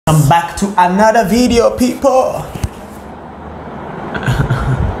I'm back to another video, people.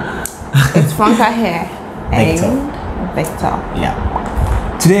 It's Franca here Victor. and Victor.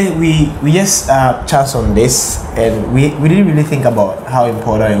 Yeah. Today we just chat on this, and we didn't really think about how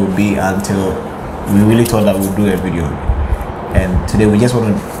important it would be until we really thought that we'd do a video. And today we just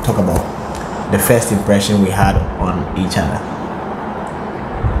want to talk about the first impression we had on each other.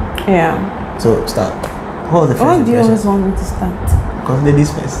 Yeah. So start. What was the first Why do you impression? always want me to start? Because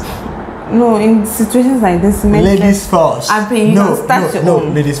ladies first. No, in situations like this, Ladies first. I think you can start your own.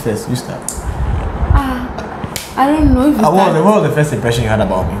 No, ladies first. You start. I don't know if you What was the first impression you had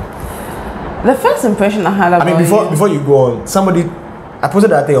about me? The first impression I had about I mean, before you go on, I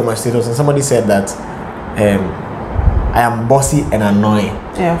posted that thing on my status, and somebody said that I am bossy and annoying.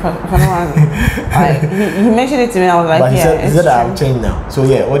 Yeah, for no one. He mentioned it to me. I was like, but he yeah, said that I'm changed now. So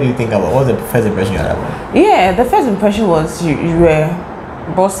yeah, what do you think about? What was the first impression you had about me? Yeah, the first impression was you were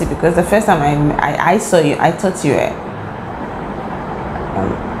bossy, because the first time I saw you, I thought you were.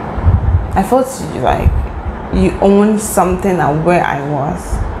 I thought you owned something at where I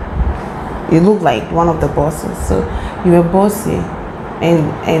was. You looked like one of the bosses, so you were bossy.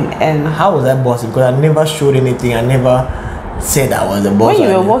 And how was that bossy? Because I never showed anything. I never said I was a boss. When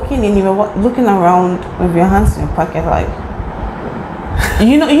you were walking in, you were looking around with your hands in your pocket, like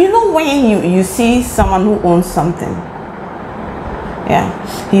you know when you see someone who owns something. Yeah,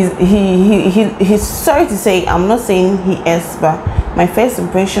 he's sorry to say, I'm not saying he is, but my first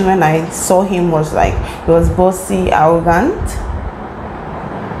impression when I saw him was like he was bossy, arrogant.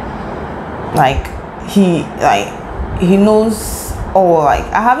 He knows. Or I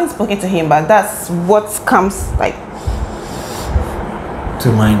haven't spoken to him, but that's what comes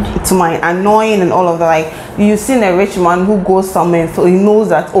to mind. Annoying and all of that. Like, you've seen a rich man who goes somewhere, so he knows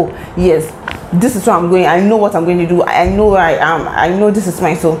that, oh yes, this is where I'm going, I know what I'm going to do, I know where I am, I know this is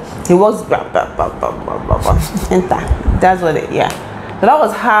mine. So he walks enter. That's what it, yeah. So that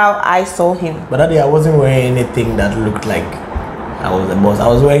was how I saw him. But that day I wasn't wearing anything that looked like I was the boss. I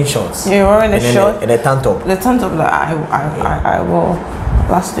was wearing shorts. You were wearing a short and a tank top. The tank top that I wore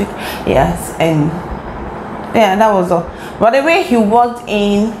last week. Yes, and yeah, that was all. But the way he walked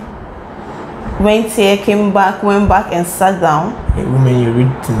in, went here, came back, went back and sat down. Hey, women, you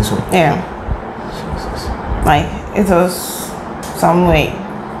read things so. Yeah. Jesus. Like, it was some way.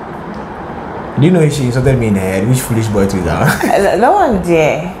 Do you know she insulted me in the head? Which foolish boy to that? That one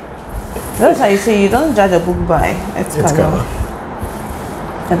there. That's how you say you don't judge a book by its cover.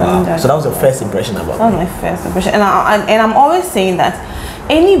 Wow. So that was your first impression about me? That was my first impression. And I'm always saying that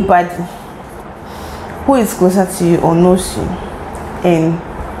anybody who is closer to you or knows you and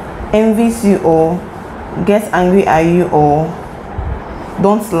envies you or gets angry at you or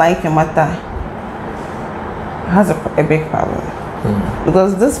don't like your matter has a big problem.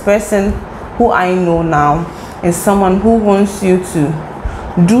 Because this person who I know now is someone who wants you to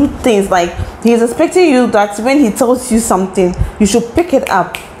do things, like he's expecting you that when he tells you something you should pick it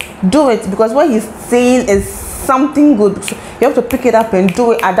up, do it, because what he's saying is something good. So you have to pick it up and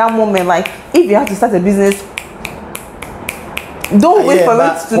do it at that moment. Like, if you have to start a business, don't wait for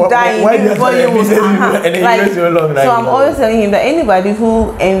it to die before you will. So I'm always telling him that anybody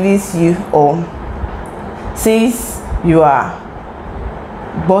who envies you or says you are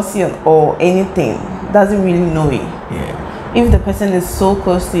bossy or anything doesn't really know you. Yeah. If the person is so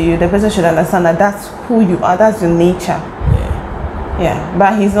close to you, the person should understand that that's who you are, that's your nature. Yeah,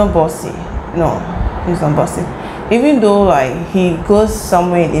 but he's not bossy. No, he's not bossy. Even though he goes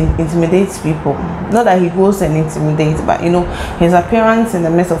somewhere and intimidates people. Not that he goes and intimidates, but his appearance in the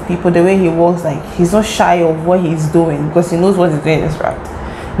midst of people, the way he walks, he's not shy of what he's doing, because he knows what he's doing is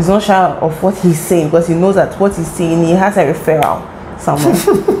right. He's not shy of what he's saying, because he knows that what he's saying, he has a referral somewhere.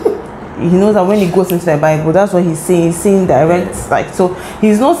 He knows that when he goes into the Bible, that's what he's saying. He's saying direct, so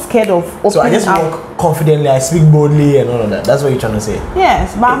he's not scared of opening. So I just walk confidently, I speak boldly and all of that. That's what you're trying to say.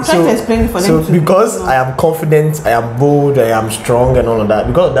 Yes, but I'm trying to explain it for them. So because I am confident, I am bold, I am strong and all of that,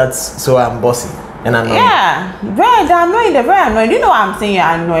 because that's, so I'm bossy and annoying. Yeah, they're annoying, they're very annoying. You know why I'm saying you're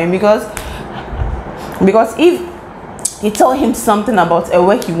annoying? Because if you tell him something about a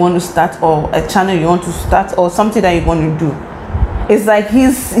work you want to start or a channel you want to start or something that you want to do, it's like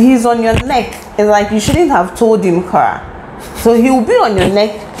he's on your neck. It's like you shouldn't have told him, Cara. So he will be on your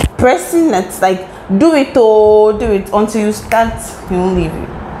neck, pressing it, like, do it until you start. He won't leave you.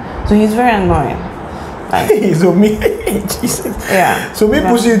 So he's very annoying. So me, Jesus. Yeah. So me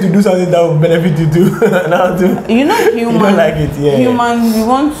pushing you to do something that will benefit you too. Human. You don't like it, yeah. Human, we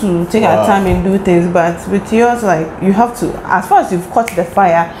want to take our time and do things, but with yours, you have to. As far as you've caught the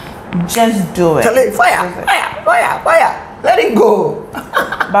fire, just do it. Fire. Let it go.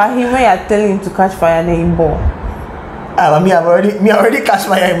 But he may are telling him to catch fire, then he ball. Me already catch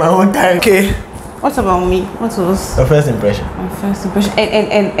fire in my own time. Okay. What about me? What was Your first impression? my first impression?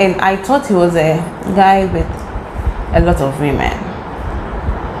 And I thought he was a guy with a lot of women.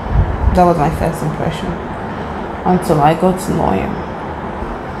 That was my first impression until I got to know him.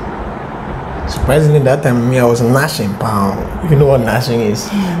 Surprisingly, that time I was gnashing. Pound. You know what gnashing is?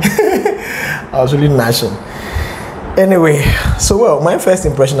 I was really gnashing. Anyway, so my first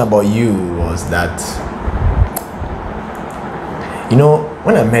impression about you was that, you know,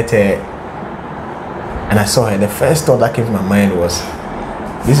 when I met her and I saw her, the first thought that came to my mind was,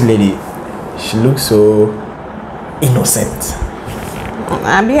 this lady, she looks so innocent.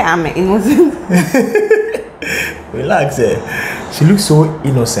 I'm innocent. Relax, she looks so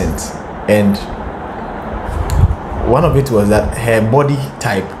innocent. And one of it was that her body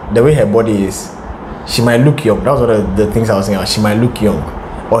type, the way her body is, she might look young. That was one of the things I was saying. She might look young,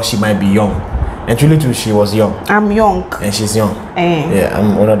 or she might be young. And truly, too, she was young. I'm young. And she's young. Yeah,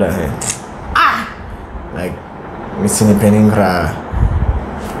 I'm older than her. Like, Miss Peningra.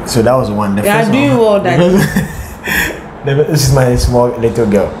 So that was one. The first I do all that. This is my small little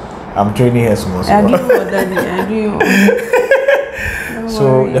girl. I'm training her small. I do all that. I do all.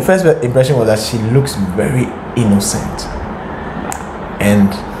 So the first impression was that she looks very innocent,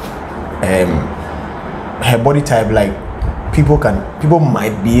 and her body type, like people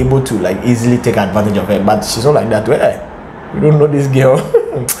might be able to like easily take advantage of her, but she's not like that. Well, you don't know this girl.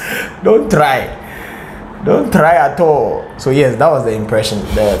 Don't try at all. So yes, that was the impression.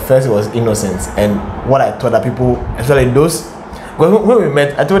 The first was innocence, and what I thought that people, especially those, when we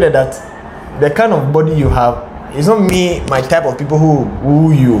met, I told her that the kind of body you have, it's not my type of people who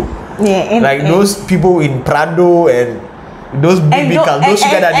woo you. Yeah, like those people in Prado and those big girls, those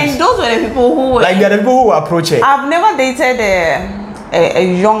sugar daddies. And those were the people who like they're the people who approach it. I've never dated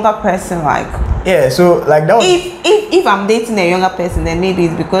a younger person like. Yeah, so like that was. If I'm dating a younger person, then maybe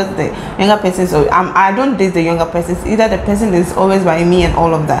it's because the younger person. So I don't date the younger person. Either the person is always by me and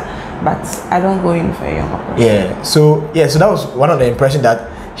all of that, but I don't go in for a younger person. Yeah. So that was one of the impressions that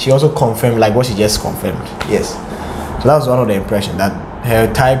she also confirmed, like what she just confirmed. Yes. So that was one of the impressions that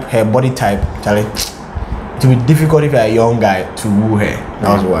her body type, Charlie, it would be difficult if you're a young guy to woo her.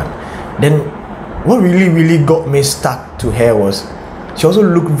 That was one. Then what really got me stuck to her was she also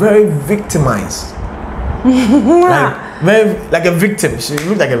looked very victimized. like a victim. She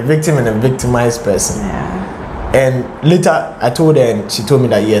looked like a victim and a victimized person. Yeah. And later I told her, and she told me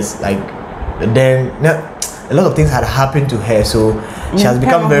that yes, like then a lot of things had happened to her, so she has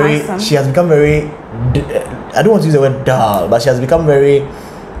become very I don't want to use the word dull, but she has become very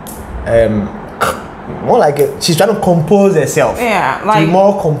more like she's trying to compose herself. Yeah, like to be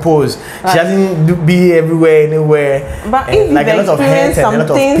more composed. Like, she doesn't be everywhere, anywhere. But if like a lot of hurt and a lot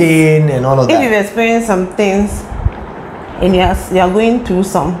of pain and all of that. If you've experienced some things and you're going through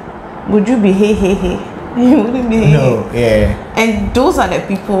some, would you be hey? You wouldn't be hey. No, yeah. And those are the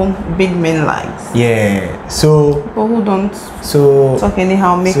people big men likes. Yeah. So people who don't talk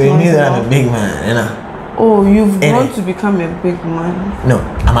anyhow, make so you need a big man, you know. Oh, you've grown to become a big man. No,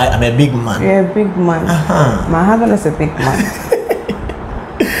 I'm a big man. You're a big man. My husband is a big man.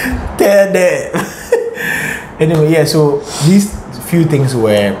 There. Anyway, yeah, so these few things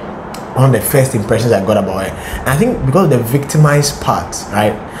were one of the first impressions I got about her. And I think because of the victimized part,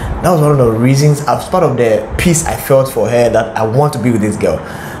 right, that was one of the reasons, as part of the peace I felt for her, that I want to be with this girl.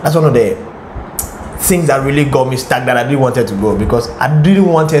 That's one of the things that really got me stuck, that I didn't want her to go, because I didn't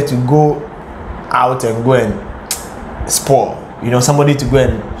want her to go out and go and spoil, somebody to go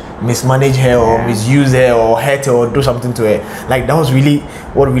and mismanage her or misuse her or hurt her or do something to her. Like that was really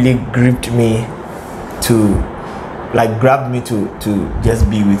what really gripped me grabbed me to just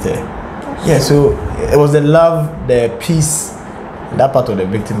be with her. Yeah, so it was the love, the peace, that part of the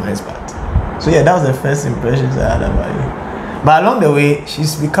victimized part. So yeah, that was the first impressions I had about you. But along the way,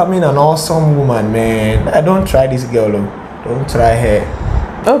 she's becoming an awesome woman, man. Don't try this girl, don't try her.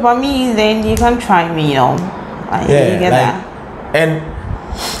 Oh, but me, then you can try me, Like, you get that. And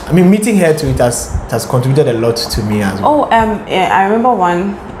I mean, meeting her too, it has contributed a lot to me as well. Oh, I remember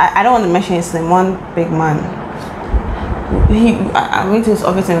one. I don't want to mention his name. One big man. I went to his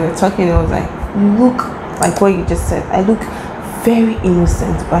office and we were talking. And I was like, "You look like what you just said. I look very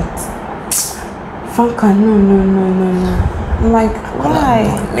innocent, but Franca, no. I'm like, why?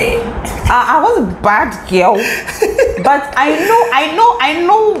 I was a bad girl, but I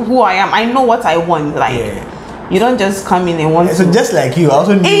know who I am. I know what I want. Like, you don't just come in and want. So just like you, I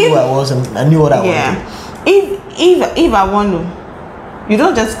also knew who I was and I knew what I wanted. If I want to, You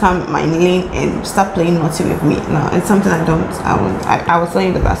don't just come my lane and start playing naughty with me. No, it's something I don't. I was telling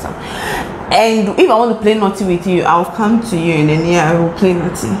you the last time. And if I want to play naughty with you, I'll come to you and then I will play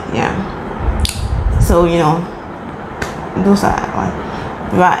naughty. Yeah. So those are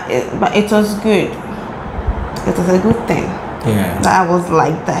but it was good. It was a good thing. Yeah. That I was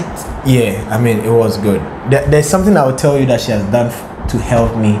like that. Yeah, I mean, it was good. There's something I will tell you that she has done to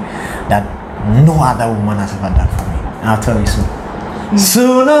help me that no other woman has ever done for me. And I'll tell you soon.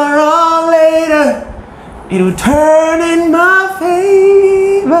 Sooner or later, it will turn in my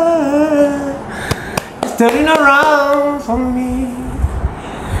favor. It's turning around for me.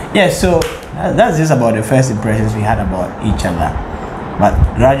 Yeah, so that's just about the first impressions we had about each other. But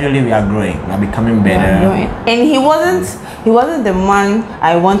gradually we are growing. We are becoming better. And he wasn't the man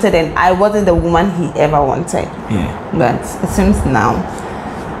I wanted, and I wasn't the woman he ever wanted. Yeah. But it seems now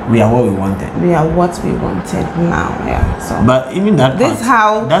we are what we wanted. We are what we wanted now. Yeah. So. But even that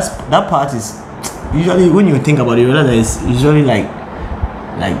part, that part is usually, when you think about it, you realize it's usually like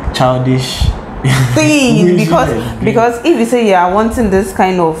childish thing because if you say you are wanting this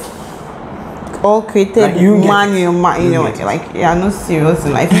kind of all created man, you know, like you are not serious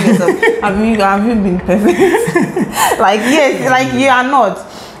in life. Have you been perfect? Like yes, like you are not.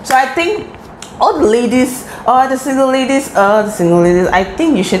 So I think all the ladies, the single ladies, I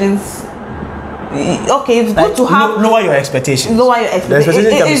think you shouldn't. Okay, it's good to have lower your expectations. The expectations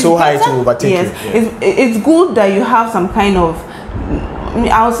can be so high to overtake you. Yeah. It's good that you have some kind of,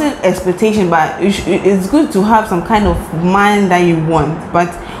 I would say expectation, but it's good to have some kind of mind that you want. But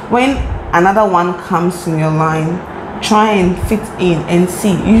when another one comes in your line, try and fit in and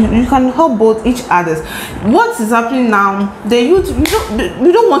see. You can help both each others. What is happening now? The youth, we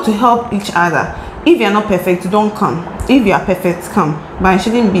don't want to help each other. If you are not perfect, don't come. If you are perfect, come. But it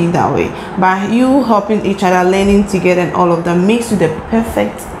shouldn't be that way. But you helping each other, learning together, and all of that makes you the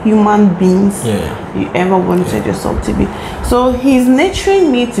perfect human beings you ever wanted yourself to be. So he's nurturing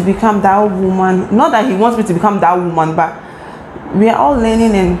me to become that woman. Not that he wants me to become that woman, but we are all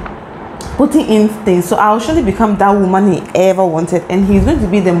learning and putting in things. So I'll surely become that woman he ever wanted, and he's going to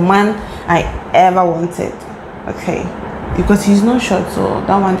be the man I ever wanted. Okay, because he's not short, so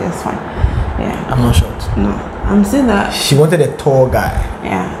that one is fine. Yeah, I'm not short. No, I'm saying that she wanted a tall guy.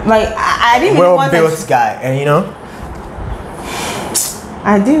 Yeah, like I didn't really want well-built guy, and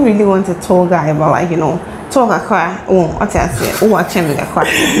I didn't really want a tall guy, but like tall guy. What I say? I change the guy.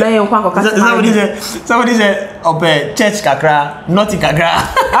 Somebody said, "Okay, church kakra, naughty kakra."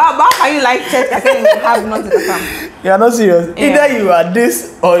 How can you like church kakra and have naughty kakra? You are not serious. Either you are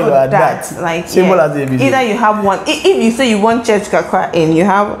this or you are that. Like simple as ABC. Either you have one. If you say you want church kakra and you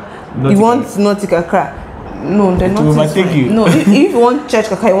want naughty kakra. No, they're not. No, if you want church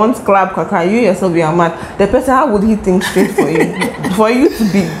kakra, you want club kakra, you yourself be a man. The person, how would he think straight for you? For you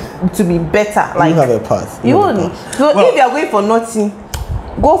to be better, like you have a path. You wouldn't. So if you are going for naughty,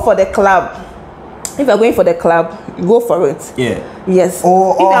 go for the club. If you are going for the club, go for it. Yeah. Yes. If you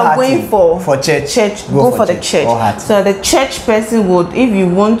are going for church, go for the church. So the church person would, if you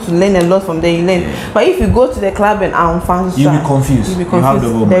want to learn a lot from there, you learn. Yeah. But if you go to the club and you'll be confused. You have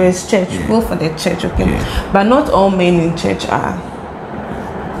the there is church. Go for the church, okay? Yeah. But not all men in church are.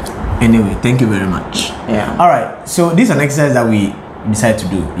 Anyway, thank you very much. Yeah. All right. So this is an exercise that we decide to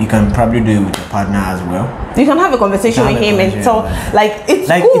do. You can probably do it with your partner as well. You can have a conversation with him and tell, like it's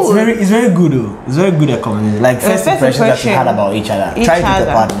good. It's very good though. It's very good at conversation. Like first impressions that you had about each other. Try it with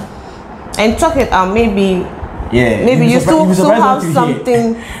your partner. And talk it out. Maybe you still have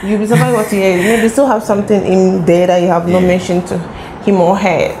something. You'll be surprised what you hear. Maybe still have something in there that you have not mentioned to him or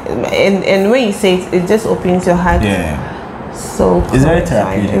her. And when you say it just opens your heart. Yeah. So it's very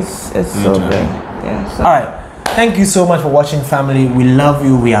therapeutic. It's so good. Yeah. So. All right. Thank you so much for watching, family. We love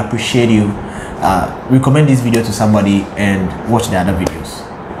you. We appreciate you. Recommend this video to somebody and watch the other videos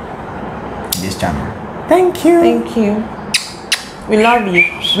in this channel. Thank you. Thank you. We love you.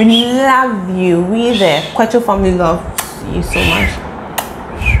 We love you. We the Kwacho family love you so much.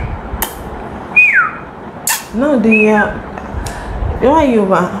 No, why are you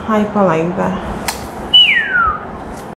hyper like that?